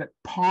idea that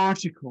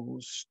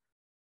particles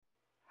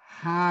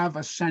have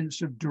a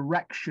sense of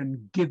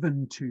direction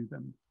given to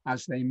them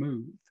as they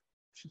move,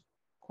 which is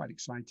quite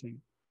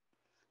exciting.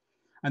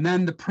 And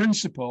then the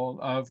principle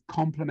of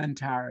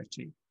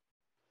complementarity,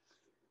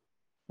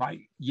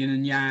 like yin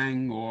and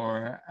yang,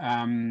 or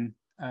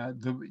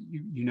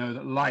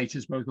that light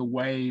is both a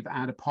wave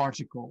and a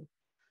particle.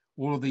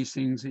 All of these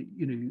things,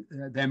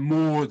 they're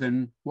more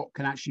than what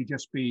can actually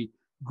just be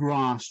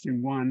grasped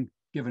in one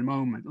given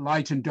moment.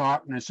 Light and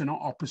darkness are not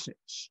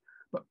opposites,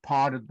 but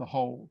part of the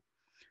whole.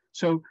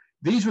 So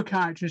these were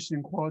characteristics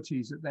and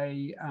qualities that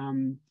they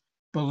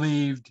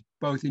believed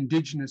both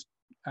indigenous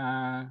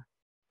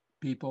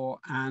people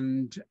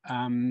and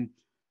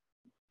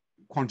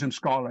quantum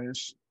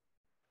scholars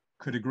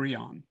could agree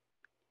on.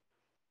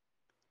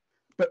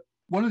 But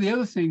one of the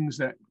other things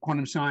that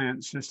quantum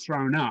science has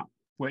thrown up,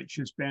 which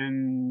has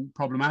been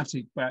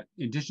problematic, but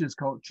indigenous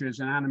cultures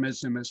and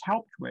animism has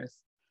helped with,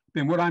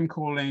 been what I'm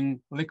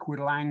calling liquid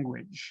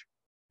language.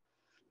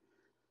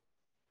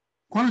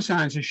 Quantum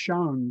science has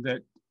shown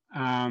that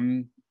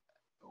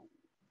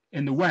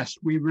in the West,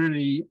 we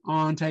really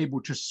aren't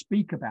able to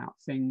speak about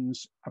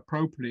things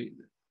appropriately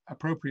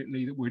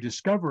that we're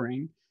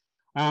discovering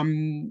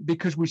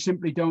because we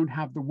simply don't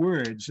have the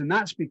words. And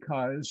that's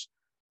because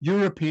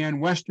European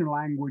Western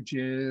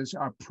languages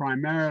are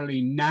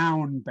primarily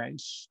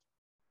noun-based,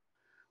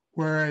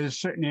 whereas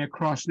certainly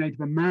across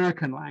Native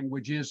American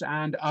languages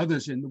and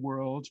others in the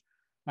world,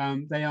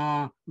 they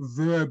are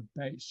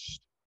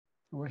verb-based.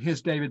 Well,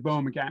 here's David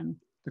Bohm again,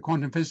 the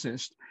quantum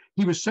physicist.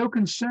 he was so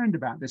concerned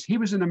about this. He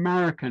was an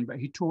American, but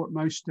he taught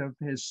most of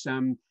his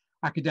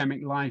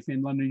academic life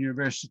in London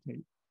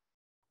University.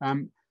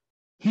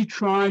 He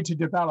tried to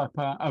develop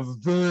a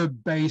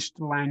verb-based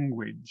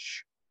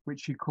language,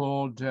 which he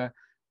called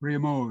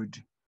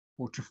rheumode,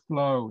 or to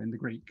flow in the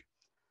Greek.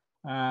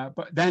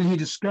 But then he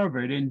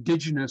discovered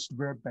indigenous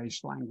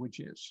verb-based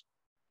languages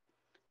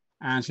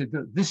and said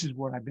that this is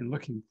what I've been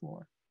looking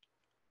for.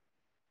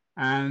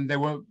 And there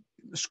were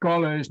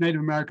scholars, Native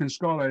American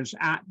scholars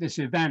at this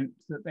event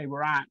that they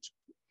were at,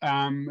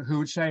 who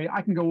would say,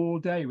 I can go all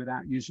day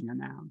without using a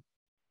noun.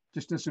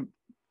 Just doesn't,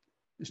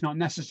 it's not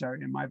necessary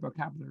in my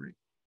vocabulary.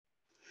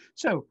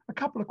 So a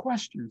couple of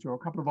questions or a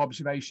couple of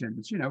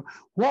observations,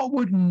 what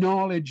would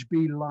knowledge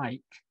be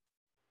like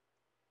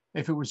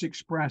if it was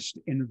expressed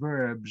in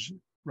verbs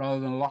rather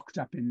than locked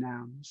up in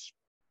nouns?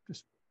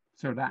 Just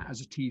throw that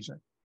as a teaser.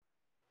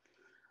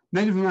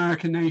 Native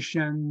American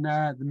nation,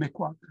 the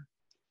Mi'kmaq,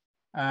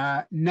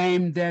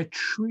 named their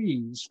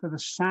trees for the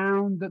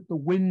sound that the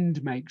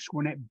wind makes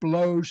when it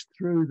blows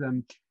through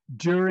them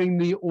during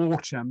the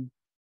autumn,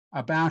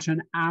 about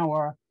an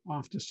hour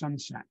after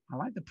sunset. I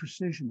like the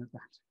precision of that.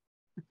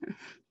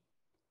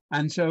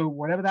 And so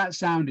whatever that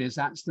sound is,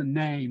 that's the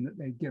name that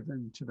they've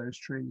given to those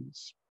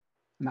trees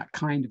and that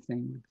kind of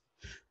thing.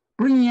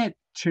 Bringing it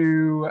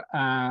to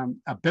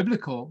a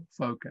biblical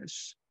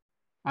focus,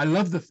 I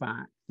love the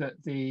fact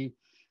that the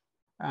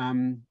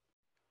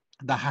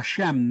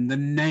Hashem, the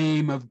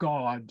name of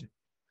God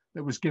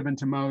that was given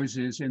to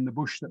Moses in the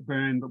bush that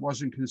burned but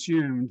wasn't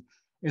consumed,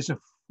 is a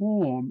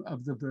form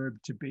of the verb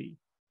to be.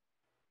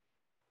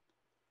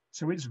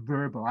 So it's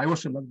verbal. I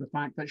also love the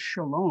fact that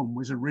shalom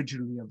was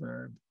originally a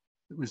verb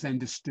that was then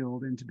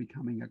distilled into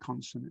becoming a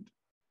consonant.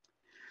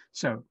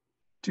 So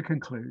to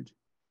conclude,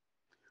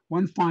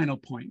 one final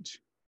point.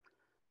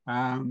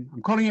 I'm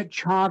calling it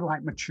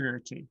childlike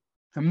maturity.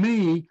 For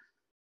me,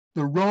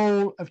 the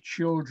role of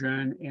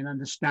children in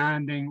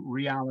understanding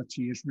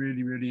reality is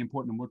really, really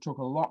important. And we'll talk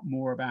a lot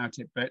more about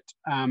it, but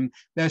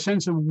their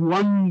sense of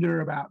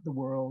wonder about the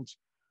world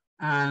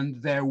and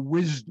their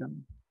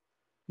wisdom,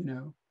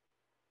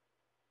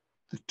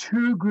 the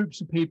two groups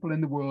of people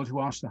in the world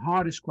who ask the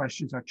hardest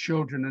questions are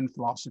children and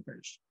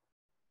philosophers.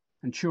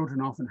 And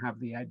children often have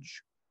the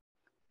edge.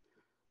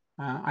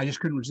 I just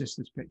couldn't resist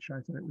this picture.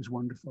 I thought it was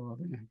wonderful of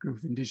a group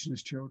of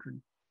indigenous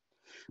children.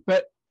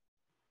 But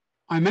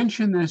I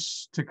mention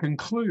this to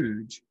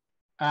conclude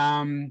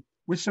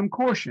with some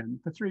caution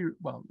for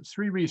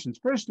three reasons.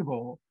 First of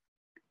all,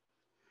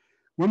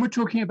 when we're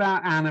talking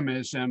about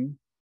animism,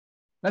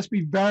 let's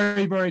be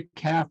very, very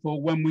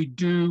careful when we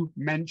do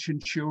mention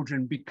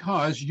children,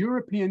 because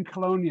European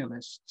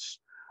colonialists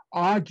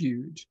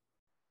argued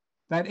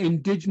that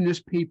indigenous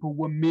people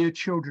were mere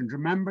children.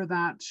 Remember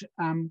that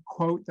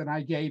quote that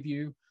I gave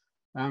you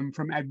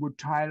from Edward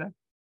Tyler?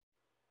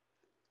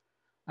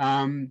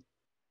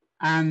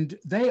 And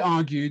they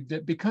argued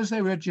that because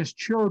they were just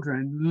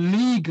children,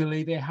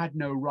 legally they had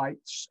no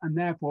rights, and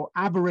therefore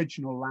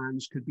Aboriginal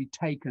lands could be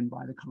taken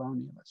by the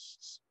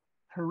colonialists.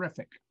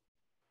 Horrific.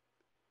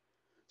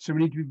 So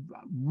we need to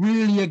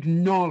really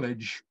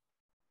acknowledge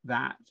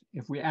that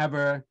if we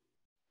ever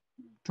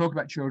talk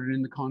about children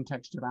in the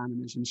context of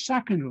animism.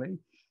 Secondly,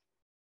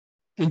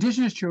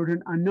 indigenous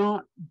children are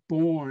not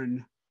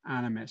born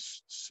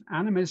animists.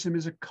 Animism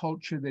is a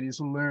culture that is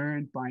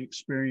learned by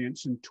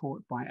experience and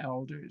taught by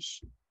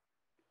elders,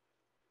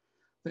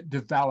 that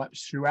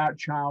develops throughout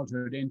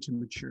childhood into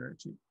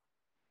maturity.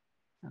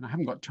 And I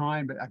haven't got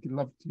time, but I could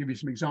love to give you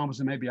some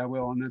examples, and maybe I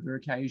will on another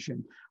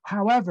occasion.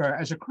 However,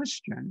 as a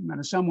Christian and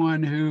as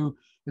someone who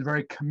is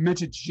very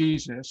committed to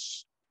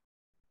Jesus,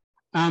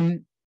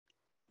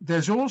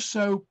 there's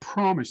also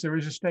promise. There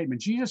is a statement.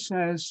 Jesus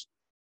says,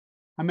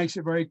 and makes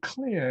it very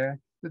clear,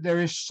 that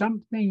there is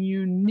something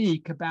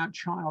unique about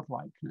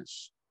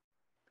childlikeness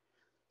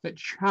that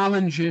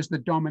challenges the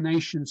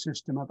domination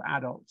system of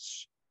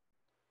adults,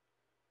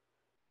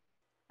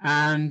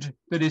 and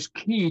that is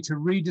key to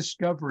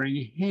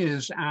rediscovering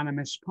his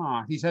animist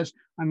path. He says,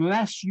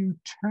 unless you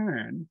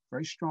turn,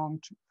 very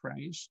strong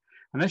phrase,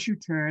 unless you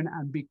turn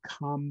and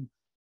become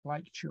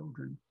like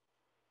children.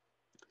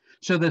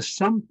 So there's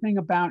something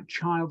about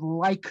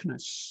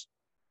childlikeness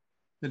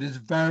that is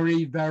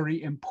very,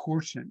 very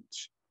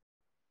important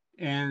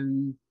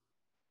in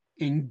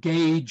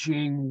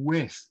engaging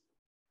with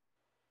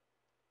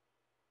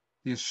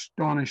the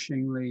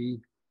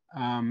astonishingly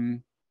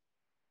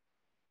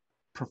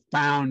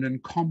profound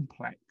and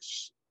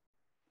complex,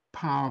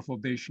 powerful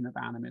vision of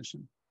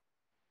animism.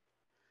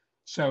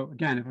 So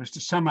again, if I was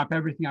to sum up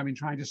everything I've been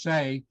trying to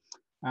say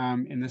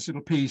in this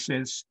little piece,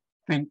 is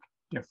think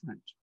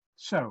different.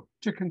 So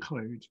to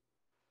conclude,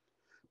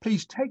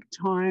 please take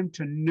time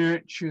to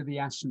nurture the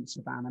essence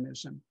of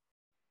animism.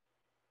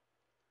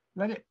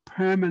 Let it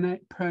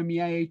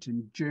permeate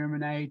and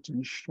germinate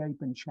and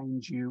shape and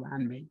change you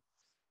and me.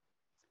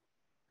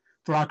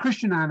 For our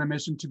Christian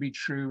animism to be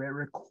true, it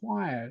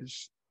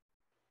requires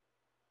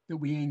that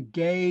we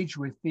engage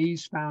with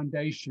these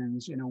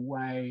foundations in a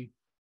way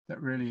that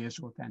really is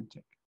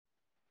authentic.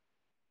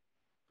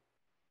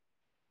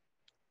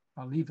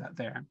 I'll leave that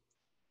there.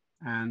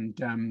 And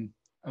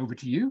over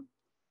to you,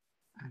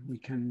 and we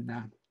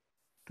can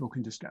talk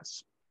and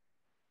discuss.